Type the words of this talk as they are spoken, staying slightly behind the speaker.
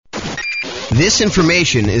This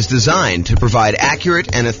information is designed to provide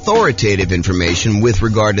accurate and authoritative information with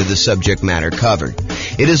regard to the subject matter covered.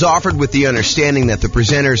 It is offered with the understanding that the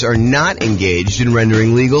presenters are not engaged in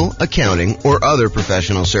rendering legal, accounting, or other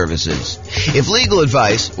professional services. If legal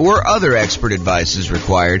advice or other expert advice is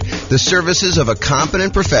required, the services of a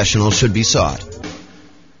competent professional should be sought.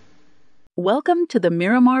 Welcome to the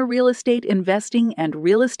Miramar Real Estate Investing and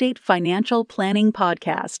Real Estate Financial Planning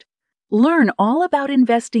Podcast. Learn all about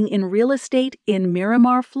investing in real estate in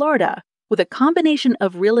Miramar, Florida, with a combination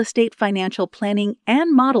of real estate financial planning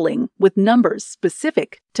and modeling with numbers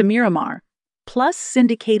specific to Miramar, plus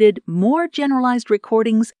syndicated, more generalized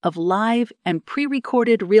recordings of live and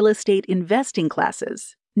pre-recorded real estate investing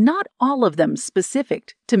classes, not all of them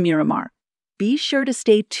specific to Miramar. Be sure to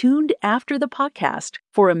stay tuned after the podcast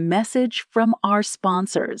for a message from our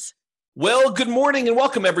sponsors. Well, good morning and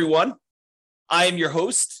welcome, everyone. I am your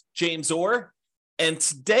host, James Orr, and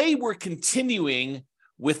today we're continuing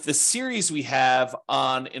with the series we have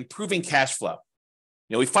on improving cash flow.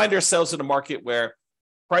 We find ourselves in a market where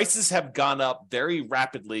prices have gone up very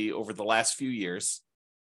rapidly over the last few years,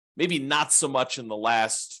 maybe not so much in the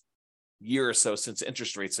last year or so since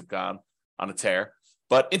interest rates have gone on a tear,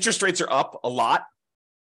 but interest rates are up a lot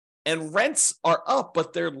and rents are up,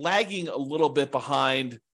 but they're lagging a little bit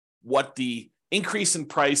behind what the increase in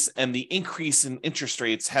price and the increase in interest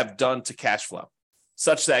rates have done to cash flow,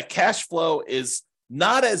 such that cash flow is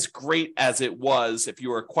not as great as it was if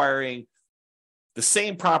you were acquiring the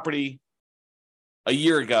same property a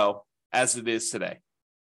year ago as it is today.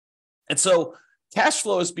 And so cash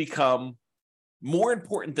flow has become more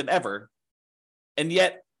important than ever, and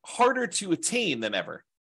yet harder to attain than ever.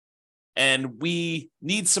 And we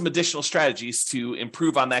need some additional strategies to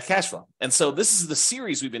improve on that cash flow. And so this is the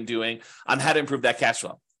series we've been doing on how to improve that cash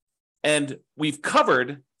flow. And we've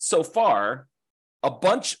covered so far a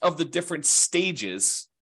bunch of the different stages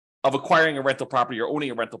of acquiring a rental property or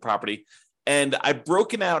owning a rental property. And I've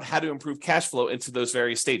broken out how to improve cash flow into those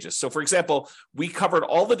various stages. So for example, we covered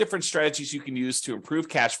all the different strategies you can use to improve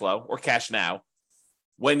cash flow or cash now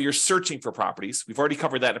when you're searching for properties. We've already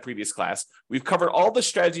covered that in a previous class. We've covered all the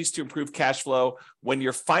strategies to improve cash flow when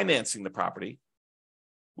you're financing the property.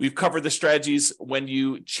 We've covered the strategies when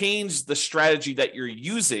you change the strategy that you're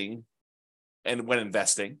using and when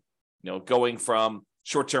investing, going from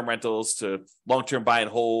short-term rentals to long-term buy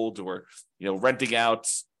and hold, or, renting out,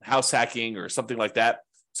 house hacking or something like that.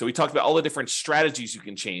 So we talked about all the different strategies you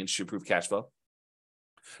can change to improve cash flow.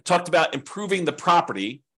 Talked about improving the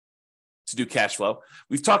property to do cash flow.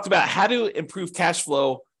 We've talked about how to improve cash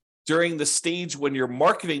flow during the stage when you're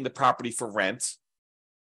marketing the property for rent.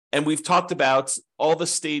 And we've talked about all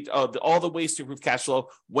the ways to improve cash flow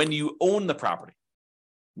when you own the property.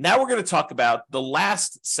 Now we're going to talk about the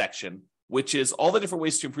last section, which is all the different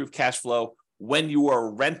ways to improve cash flow when you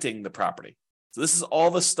are renting the property. So this is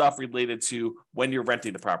all the stuff related to when you're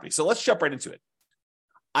renting the property. So let's jump right into it.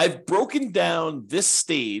 I've broken down this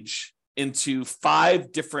stage into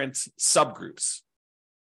 5 different subgroups.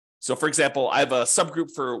 So for example, I have a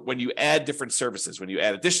subgroup for when you add different services, when you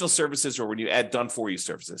add additional services, or when you add done for you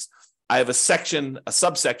services. I have a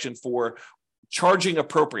subsection for charging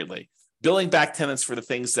appropriately, billing back tenants for the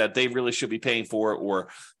things that they really should be paying for, or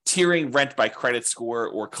tiering rent by credit score,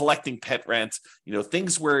 or collecting pet rent,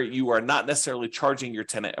 things where you are not necessarily charging your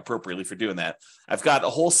tenant appropriately for doing that. I've got a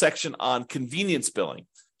whole section on convenience billing,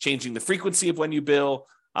 changing the frequency of when you bill,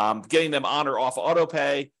 getting them on or off auto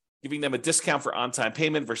pay, giving them a discount for on-time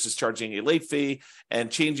payment versus charging a late fee, and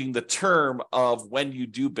changing the term of when you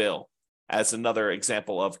do bill as another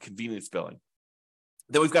example of convenience billing.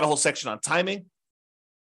 Then we've got a whole section on timing,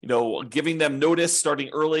 giving them notice starting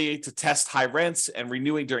early to test high rents and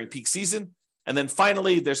renewing during peak season. And then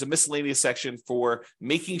finally, there's a miscellaneous section for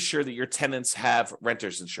making sure that your tenants have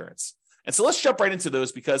renter's insurance. And so let's jump right into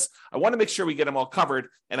those because I want to make sure we get them all covered,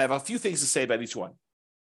 and I have a few things to say about each one.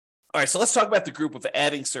 All right, so let's talk about the group of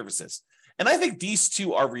adding services. And I think these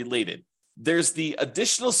two are related. There's the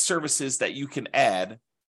additional services that you can add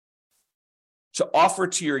to offer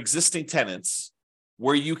to your existing tenants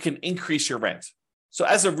where you can increase your rent. So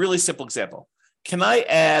as a really simple example, can I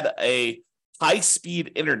add a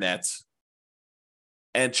high-speed internet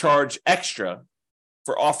and charge extra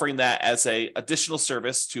for offering that as an additional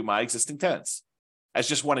service to my existing tenants? As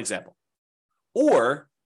just one example. Or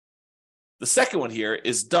the second one here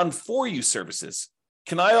is done for you services.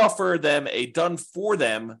 Can I offer them a done for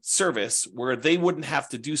them service where they wouldn't have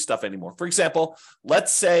to do stuff anymore? For example,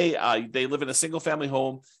 let's say they live in a single family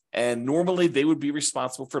home and normally they would be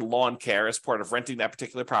responsible for lawn care as part of renting that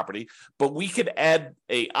particular property, but we could add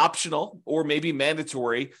a optional or maybe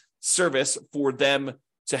mandatory service for them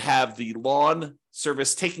to have the lawn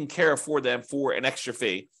service taken care of for them for an extra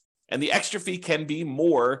fee. And the extra fee can be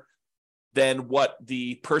more than what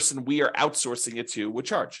the person we are outsourcing it to would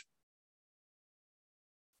charge.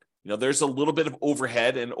 There's a little bit of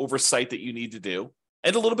overhead and oversight that you need to do,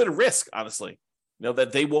 and a little bit of risk, honestly,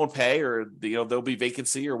 that they won't pay, or there'll be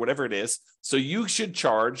vacancy or whatever it is. So you should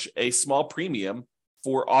charge a small premium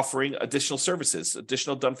for offering additional services,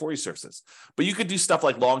 additional done-for-you services. But you could do stuff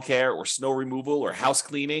like lawn care or snow removal or house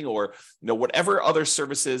cleaning or whatever other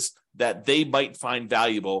services that they might find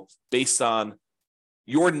valuable based on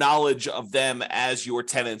your knowledge of them as your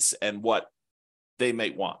tenants and what they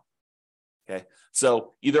might want. Okay,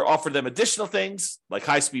 so either offer them additional things like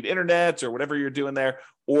high-speed internet or whatever you're doing there,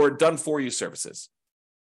 or done-for-you services.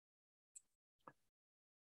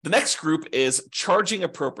 The next group is charging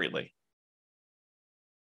appropriately.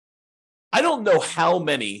 I don't know how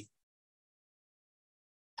many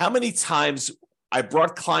times I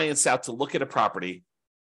brought clients out to look at a property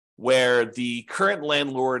where the current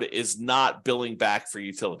landlord is not billing back for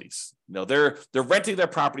utilities. They're renting their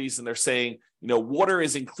properties and they're saying, water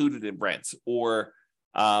is included in rent, or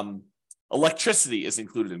electricity is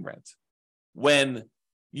included in rent, when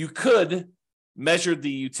you could measure the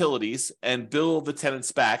utilities and bill the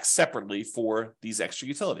tenants back separately for these extra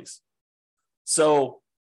utilities. So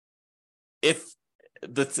if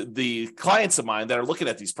the clients of mine that are looking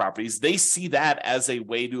at these properties, they see that as a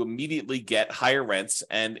way to immediately get higher rents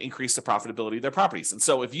and increase the profitability of their properties. And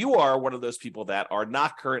so if you are one of those people that are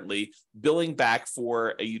not currently billing back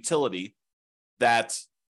for a utility that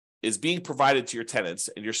is being provided to your tenants,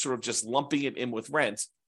 and you're sort of just lumping it in with rent,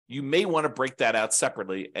 you may want to break that out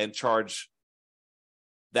separately and charge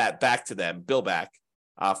that back to them, bill back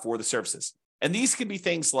for the services. And these can be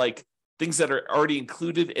things like things that are already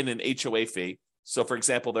included in an HOA fee. So, for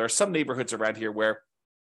example, there are some neighborhoods around here where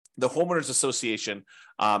the homeowners association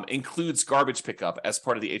includes garbage pickup as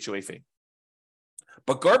part of the HOA fee.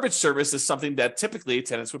 But garbage service is something that typically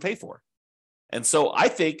tenants would pay for. And so I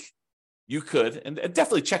think you could, and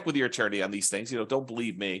definitely check with your attorney on these things, don't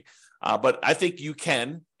believe me, but I think you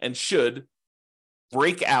can and should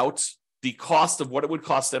break out the cost of what it would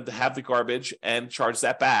cost them to have the garbage and charge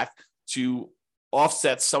that back to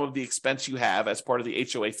offset some of the expense you have as part of the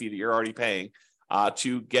HOA fee that you're already paying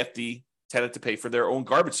to get the tenant to pay for their own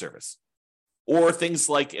garbage service. Or things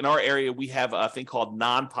like in our area, we have a thing called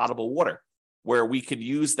non-potable water, where we can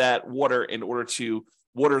use that water in order to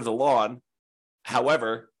water the lawn.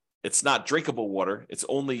 However, it's not drinkable water. It's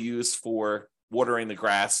only used for watering the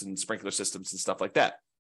grass and sprinkler systems and stuff like that.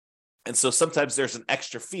 And so sometimes there's an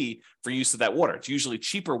extra fee for use of that water. It's usually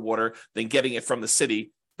cheaper water than getting it from the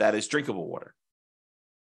city that is drinkable water.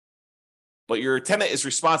 But your tenant is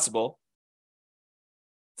responsible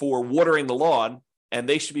for watering the lawn, and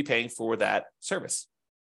they should be paying for that service.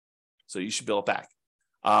 So you should bill it back.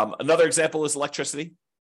 Another example is electricity.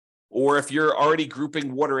 Or if you're already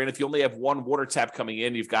grouping water in, if you only have one water tap coming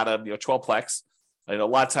in, you've got a 12-plex. A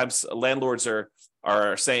lot of times landlords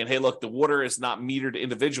are saying, hey, look, the water is not metered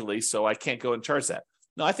individually, so I can't go and charge that.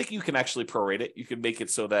 No, I think you can actually prorate it. You can make it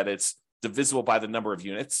so that it's divisible by the number of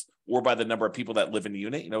units or by the number of people that live in the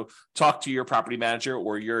unit. Talk to your property manager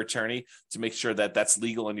or your attorney to make sure that that's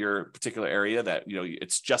legal in your particular area, that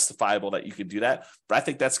it's justifiable that you can do that. But I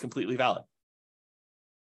think that's completely valid.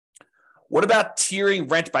 What about tiering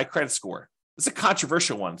rent by credit score? It's a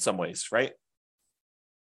controversial one in some ways, right?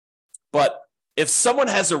 But if someone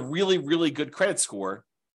has a really, really good credit score,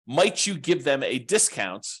 might you give them a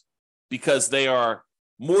discount because they are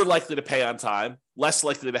more likely to pay on time, less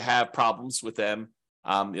likely to have problems with them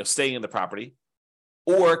staying in the property?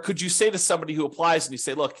 Or could you say to somebody who applies and you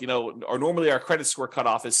say, look, or normally our credit score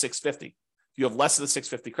cutoff is 650. If you have less than a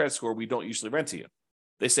 650 credit score, we don't usually rent to you.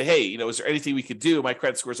 They say, hey, is there anything we could do? My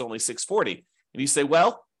credit score is only 640. And you say,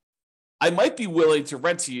 well, I might be willing to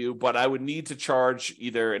rent to you, but I would need to charge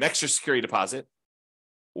either an extra security deposit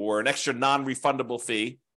or an extra non-refundable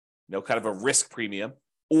fee, kind of a risk premium,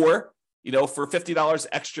 or, for $50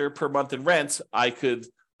 extra per month in rent, I could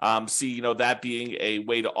see, that being a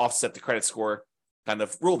way to offset the credit score kind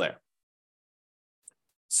of rule there.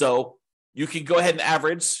 So you can go ahead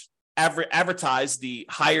and advertise the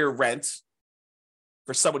higher rent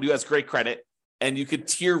for someone who has great credit, and you could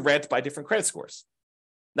tier rent by different credit scores.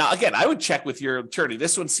 Now, again, I would check with your attorney.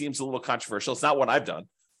 This one seems a little controversial. It's not what I've done.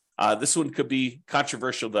 This one could be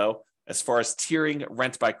controversial, though, as far as tiering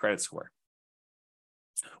rent by credit score.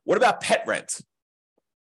 What about pet rent?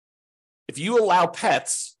 If you allow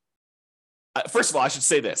pets, first of all, I should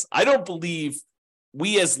say this. I don't believe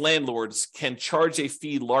we as landlords can charge a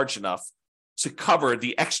fee large enough to cover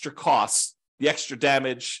the extra costs, the extra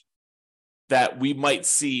damage, that we might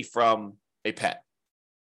see from a pet.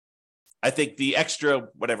 I think the extra,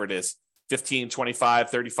 whatever it is, $15, $25,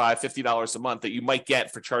 $35, $50 a month that you might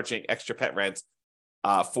get for charging extra pet rent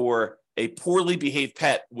for a poorly behaved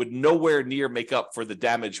pet would nowhere near make up for the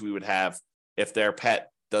damage we would have if their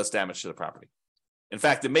pet does damage to the property. In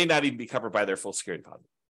fact, it may not even be covered by their full security deposit.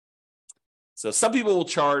 So some people will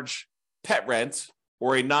charge pet rent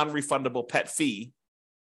or a non-refundable pet fee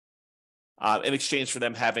in exchange for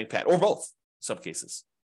them having pet, or both, in some cases.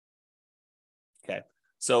 Okay,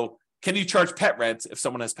 so can you charge pet rent if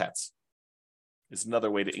someone has pets? Is another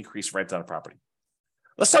way to increase rent on a property.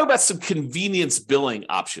 Let's talk about some convenience billing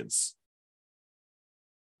options.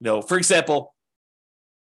 For example,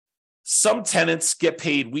 some tenants get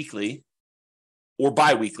paid weekly or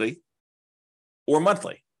biweekly or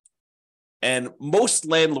monthly. And most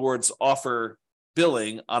landlords offer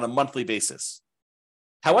billing on a monthly basis.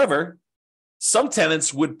 However, some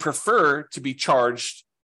tenants would prefer to be charged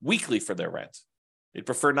weekly for their rent. They'd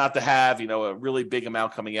prefer not to have, a really big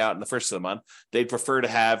amount coming out in the first of the month. They'd prefer to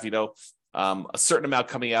have, a certain amount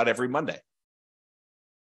coming out every Monday.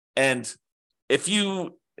 And if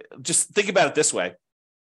you just think about it this way,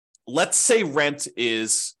 let's say rent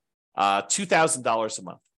is $2,000 a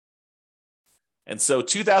month. And so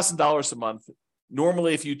 $2,000 a month,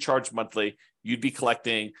 normally if you charge monthly, you'd be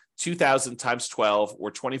collecting $2,000 times 12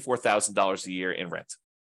 or $24,000 a year in rent.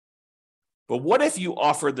 But what if you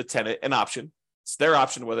offer the tenant an option? It's their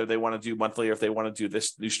option whether they want to do monthly or if they want to do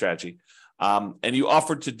this new strategy. And you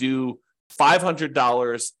offered to do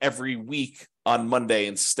 $500 every week on Monday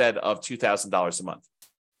instead of $2,000 a month.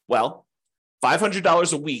 Well,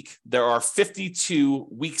 $500 a week, there are 52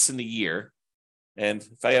 weeks in the year. And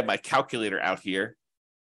if I have my calculator out here,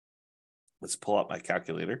 let's pull up my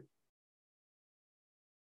calculator.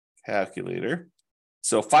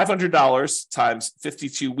 So $500 times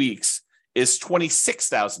 52 weeks is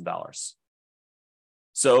 $26,000.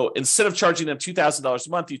 So instead of charging them $2,000 a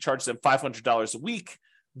month, you charge them $500 a week.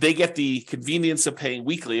 They get the convenience of paying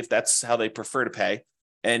weekly if that's how they prefer to pay.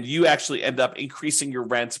 And you actually end up increasing your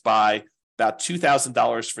rent by about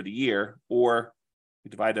 $2,000 for the year, or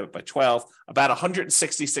you divide it by 12, about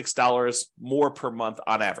 $166 more per month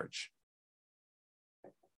on average.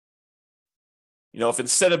 If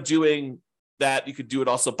instead of doing that, you could do it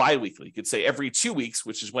also biweekly. You could say every 2 weeks,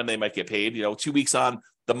 which is when they might get paid, 2 weeks on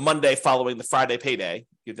the Monday following the Friday payday,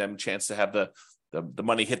 give them a chance to have the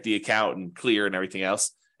money hit the account and clear and everything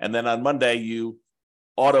else. And then on Monday, you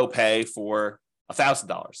auto pay for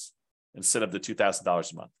 $1,000 instead of the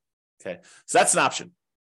 $2,000 a month. Okay, so that's an option.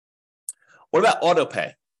 What about auto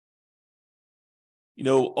pay?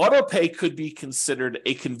 Auto pay could be considered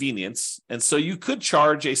a convenience. And so you could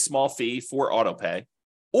charge a small fee for auto pay.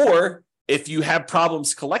 Or if you have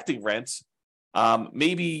problems collecting rent,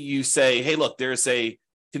 maybe you say, hey, look, there's a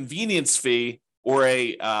convenience fee or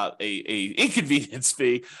a inconvenience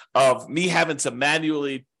fee of me having to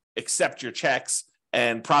manually accept your checks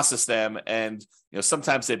and process them. And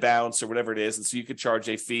sometimes they bounce or whatever it is. And so you could charge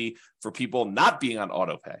a fee for people not being on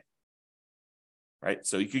auto pay. Right.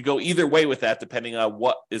 So you could go either way with that, depending on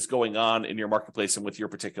what is going on in your marketplace and with your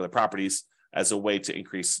particular properties as a way to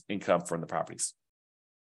increase income from the properties.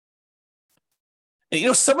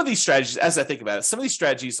 And, some of these strategies, as I think about it, some of these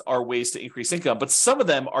strategies are ways to increase income, but some of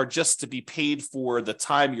them are just to be paid for the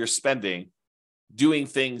time you're spending doing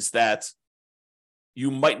things that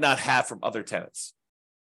you might not have from other tenants.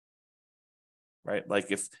 Right. Like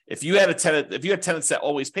if you had tenants that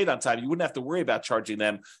always paid on time, you wouldn't have to worry about charging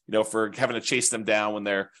them, for having to chase them down when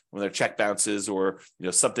their check bounces or,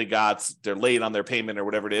 they're late on their payment or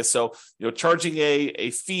whatever it is. So, charging a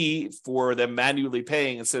fee for them manually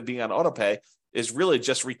paying instead of being on auto pay is really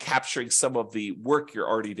just recapturing some of the work you're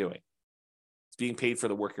already doing. It's being paid for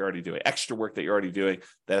the work you're already doing, extra work that you're already doing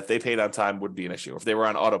that if they paid on time wouldn't be an issue. If they were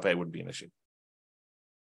on auto pay, wouldn't be an issue.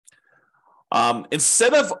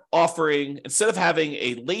 Instead of having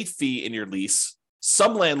a late fee in your lease,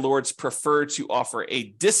 some landlords prefer to offer a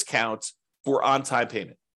discount for on-time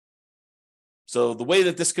payment. So the way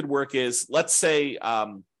that this could work is, let's say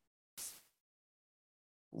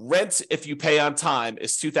rent, if you pay on time,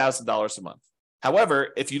 is $2,000 a month. However,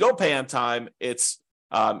 if you don't pay on time, it's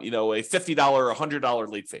a $50 or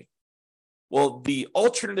 $100 late fee. Well, the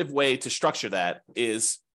alternative way to structure that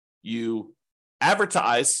is you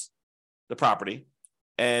advertise the property,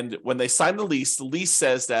 and when they sign the lease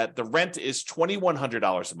says that the rent is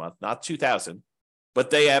 $2,100 a month, not $2,000, but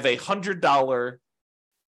they have a $100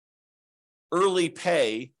 early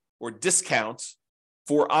pay or discount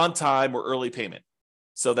for on-time or early payment.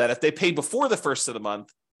 So that if they pay before the first of the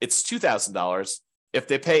month, it's $2,000. If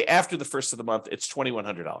they pay after the first of the month, it's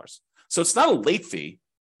 $2,100. So it's not a late fee.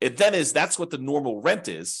 It then is, that's what the normal rent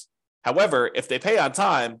is. However, if they pay on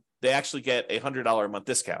time, they actually get a $100 a month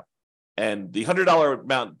discount. And the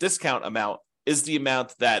 $100 discount amount is the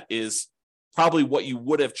amount that is probably what you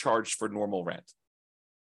would have charged for normal rent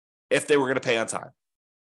if they were going to pay on time.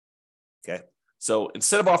 Okay. So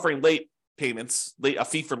instead of offering late payments, a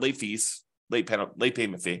fee for late fees, late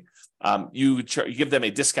payment fee, you give them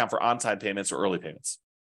a discount for on-time payments or early payments.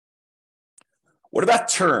 What about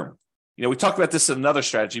term? We talked about this in another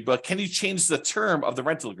strategy, but can you change the term of the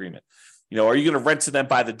rental agreement? Are you going to rent to them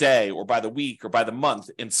by the day or by the week or by the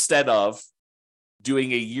month instead of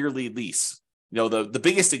doing a yearly lease? The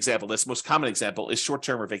biggest example, this most common example, is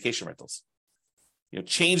short-term or vacation rentals.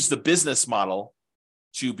 Change the business model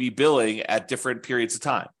to be billing at different periods of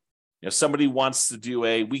time. Somebody wants to do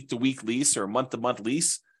a week-to-week lease or a month-to-month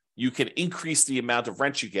lease, you can increase the amount of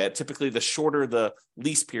rent you get. Typically, the shorter the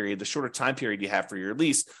lease period, the shorter time period you have for your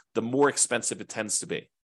lease, the more expensive it tends to be.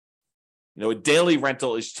 A daily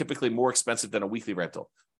rental is typically more expensive than a weekly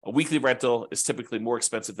rental. A weekly rental is typically more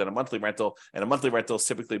expensive than a monthly rental, and a monthly rental is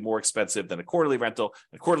typically more expensive than a quarterly rental.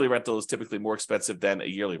 A quarterly rental is typically more expensive than a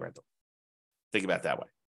yearly rental. Think about it that way.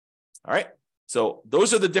 All right. So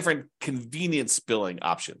those are the different convenience billing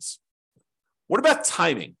options. What about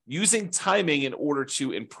timing? Using timing in order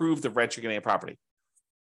to improve the rent you're getting on property.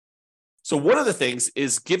 So one of the things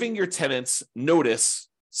is giving your tenants notice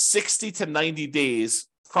 60 to 90 days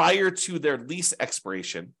prior to their lease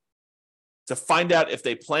expiration to find out if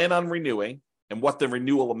they plan on renewing and what the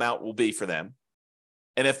renewal amount will be for them.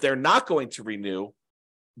 And if they're not going to renew,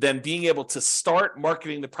 then being able to start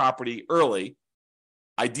marketing the property early,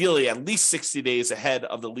 ideally at least 60 days ahead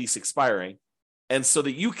of the lease expiring, and so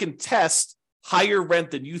that you can test higher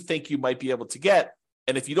rent than you think you might be able to get.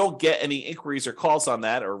 And if you don't get any inquiries or calls on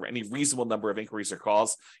that, or any reasonable number of inquiries or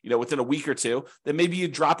calls, within a week or two, then maybe you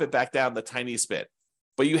drop it back down the tiniest bit.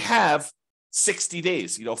 But you have 60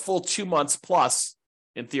 days, full 2 months plus,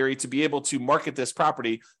 in theory, to be able to market this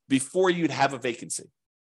property before you'd have a vacancy.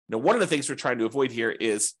 One of the things we're trying to avoid here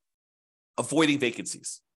is avoiding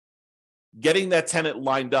vacancies. Getting that tenant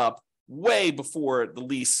lined up way before the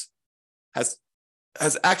lease has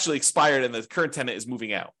actually expired and the current tenant is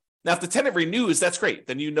moving out. Now, if the tenant renews, that's great.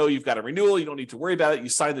 Then you've got a renewal. You don't need to worry about it. You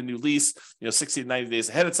sign the new lease, 60 to 90 days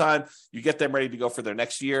ahead of time. You get them ready to go for their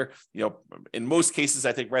next year. In most cases,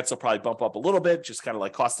 I think rents will probably bump up a little bit, just kind of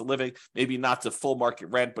like cost of living, maybe not to full market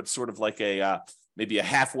rent, but sort of like maybe a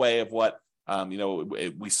halfway of what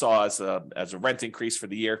we saw as a rent increase for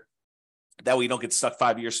the year. That way you don't get stuck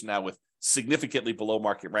 5 years from now with significantly below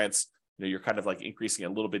market rents. You're kind of like increasing a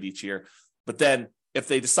little bit each year. But then if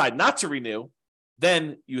they decide not to renew,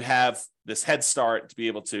 then you have this head start to be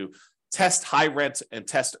able to test high rent and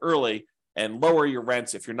test early and lower your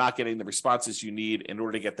rents if you're not getting the responses you need in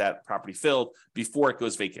order to get that property filled before it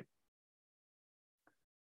goes vacant.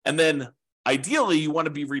 And then ideally, you want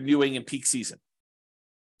to be renewing in peak season.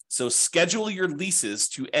 So schedule your leases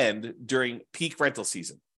to end during peak rental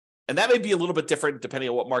season. And that may be a little bit different depending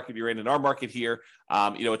on what market you're in. In our market here,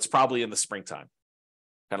 it's probably in the springtime,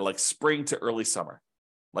 kind of like spring to early summer,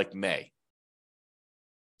 like May.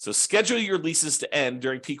 So schedule your leases to end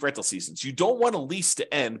during peak rental seasons. You don't want a lease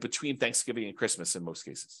to end between Thanksgiving and Christmas in most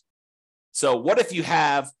cases. So what if you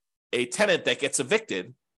have a tenant that gets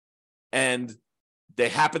evicted and they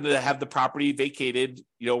happen to have the property vacated,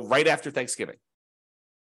 right after Thanksgiving?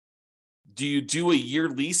 Do you do a year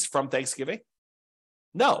lease from Thanksgiving?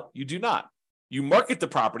 No, you do not. You market the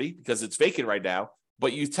property because it's vacant right now,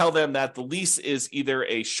 but you tell them that the lease is either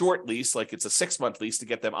a short lease, like it's a 6-month lease to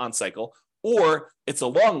get them on cycle, or it's a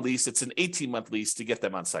long lease, it's an 18-month lease to get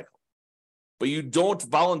them on cycle. But you don't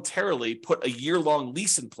voluntarily put a year-long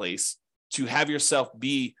lease in place to have yourself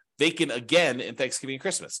be vacant again in Thanksgiving and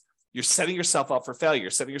Christmas. You're setting yourself up for failure. You're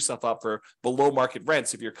setting yourself up for below market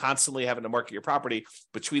rents if you're constantly having to market your property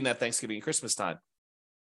between that Thanksgiving and Christmas time.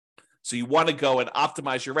 So you want to go and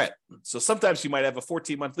optimize your rent. So sometimes you might have a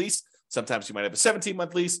 14-month lease. Sometimes you might have a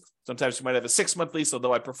 17-month lease. Sometimes you might have a 6-month lease,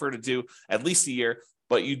 although I prefer to do at least a year.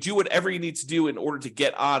 But you do whatever you need to do in order to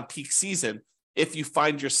get on peak season if you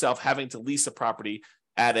find yourself having to lease a property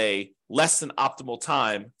at a less than optimal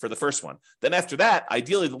time for the first one. Then after that,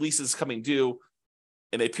 ideally the lease is coming due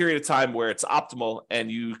in a period of time where it's optimal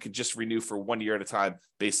and you can just renew for 1 year at a time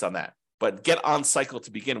based on that. But get on cycle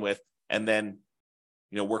to begin with and then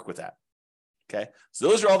work with that. Okay. So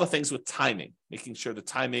those are all the things with timing, making sure the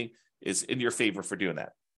timing is in your favor for doing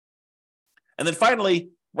that. And then finally,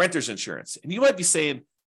 renter's insurance. And you might be saying,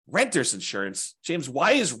 renter's insurance, James,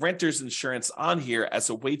 why is renter's insurance on here as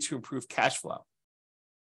a way to improve cash flow?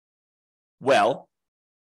 Well,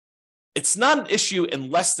 it's not an issue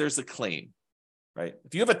unless there's a claim, right?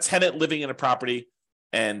 If you have a tenant living in a property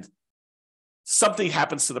and something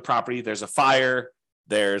happens to the property, there's a fire,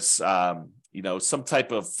 there's some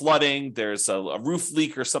type of flooding, there's a roof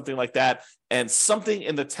leak or something like that, and something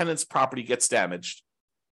in the tenant's property gets damaged,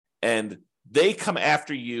 and they come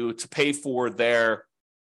after you to pay for their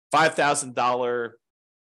 $5,000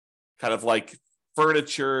 kind of like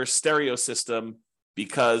furniture stereo system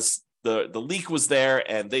because the leak was there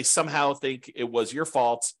and they somehow think it was your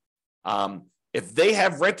fault. If they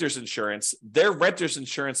have renter's insurance, their renter's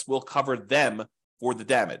insurance will cover them for the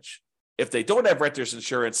damage. If they don't have renter's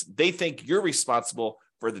insurance, they think you're responsible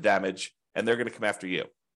for the damage and they're going to come after you.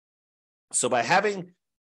 So by having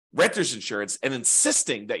renter's insurance and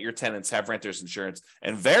insisting that your tenants have renter's insurance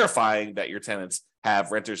and verifying that your tenants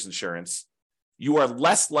have renter's insurance, you are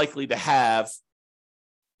less likely to have,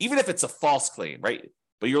 even if it's a false claim, right?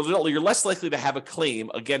 But you're less likely to have a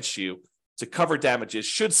claim against you to cover damages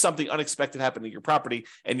should something unexpected happen to your property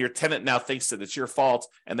and your tenant now thinks that it's your fault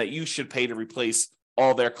and that you should pay to replace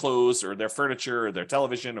all their clothes or their furniture or their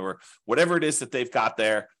television or whatever it is that they've got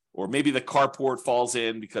there. Or maybe the carport falls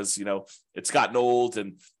in because, it's gotten old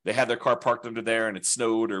and they had their car parked under there and it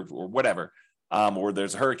snowed or whatever. Or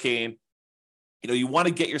there's a hurricane. You want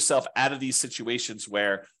to get yourself out of these situations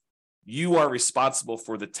where you are responsible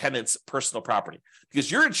for the tenant's personal property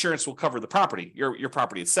because your insurance will cover the property, your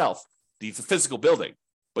property itself, the physical building.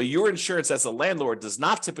 But your insurance as a landlord does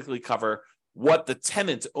not typically cover what the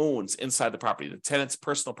tenant owns inside the property, the tenant's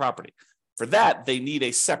personal property. For that, they need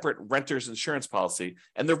a separate renter's insurance policy,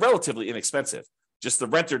 and they're relatively inexpensive. Just the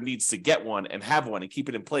renter needs to get one and have one and keep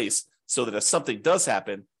it in place so that if something does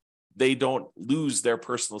happen, they don't lose their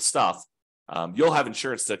personal stuff. You'll have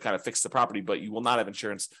insurance to kind of fix the property, but you will not have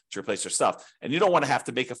insurance to replace their stuff. And you don't want to have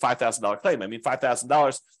to make a $5,000 claim. I mean,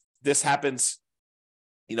 $5,000, this happens,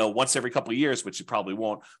 once every couple of years, which you probably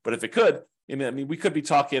won't. But if it could, we could be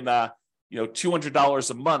talking, $200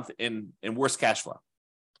 a month in worst cash flow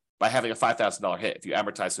by having a $5,000 hit if you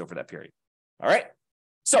amortize it over that period. All right.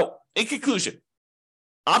 So in conclusion,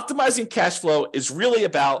 optimizing cash flow is really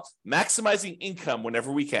about maximizing income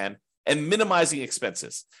whenever we can and minimizing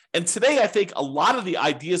expenses. And today, I think a lot of the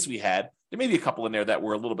ideas we had, there may be a couple in there that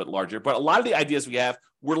were a little bit larger, but a lot of the ideas we have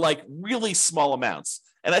were like really small amounts.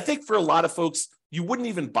 And I think for a lot of folks, you wouldn't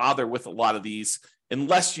even bother with a lot of these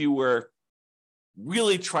unless you were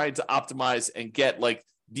really trying to optimize and get like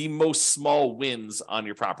the most small wins on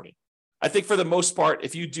your property. I think for the most part,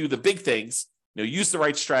 if you do the big things, use the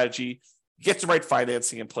right strategy, get the right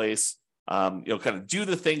financing in place, kind of do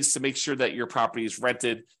the things to make sure that your property is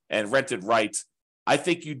rented and rented right. I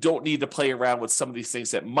think you don't need to play around with some of these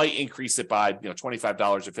things that might increase it by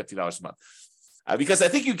 $25 or $50 a month. Because I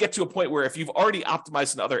think you get to a point where if you've already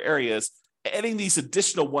optimized in other areas, adding these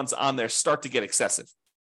additional ones on there start to get excessive.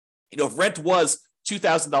 If rent was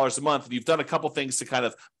 $2,000 a month, and you've done a couple things to kind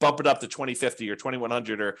of bump it up to $2,050 or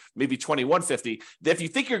 $2,100 or maybe $2,150, then if you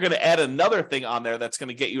think you're going to add another thing on there that's going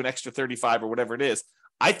to get you an extra $35 or whatever it is,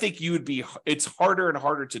 I think it's harder and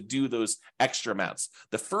harder to do those extra amounts.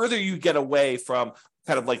 The further you get away from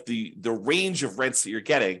kind of like the range of rents that you're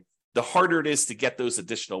getting, the harder it is to get those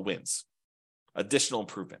additional wins, additional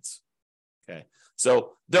improvements. Okay.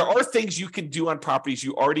 So there are things you can do on properties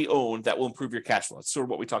you already own that will improve your cash flow. It's sort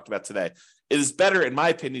of what we talked about today. It is better, in my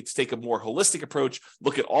opinion, to take a more holistic approach,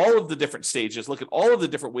 look at all of the different stages, look at all of the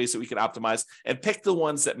different ways that we can optimize, and pick the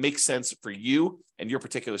ones that make sense for you and your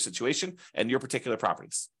particular situation and your particular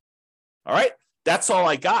properties. All right. That's all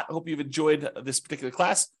I got. I hope you've enjoyed this particular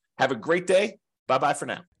class. Have a great day. Bye-bye for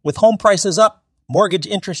now. With home prices up, mortgage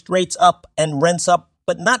interest rates up, and rents up,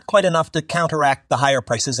 but not quite enough to counteract the higher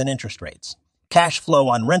prices and interest rates. Cash flow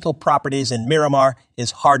on rental properties in Miramar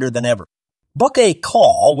is harder than ever. Book a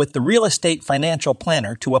call with the Real Estate Financial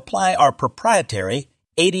Planner to apply our proprietary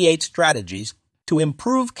 88 strategies to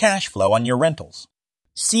improve cash flow on your rentals.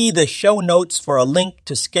 See the show notes for a link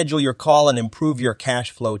to schedule your call and improve your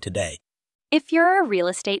cash flow today. If you're a real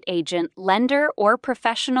estate agent, lender, or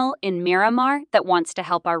professional in Miramar that wants to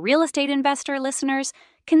help our real estate investor listeners,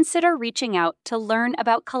 consider reaching out to learn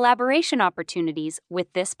about collaboration opportunities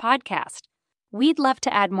with this podcast. We'd love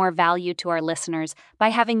to add more value to our listeners by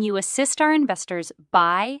having you assist our investors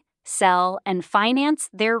buy, sell, and finance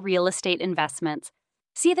their real estate investments.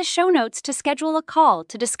 See the show notes to schedule a call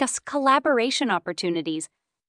to discuss collaboration opportunities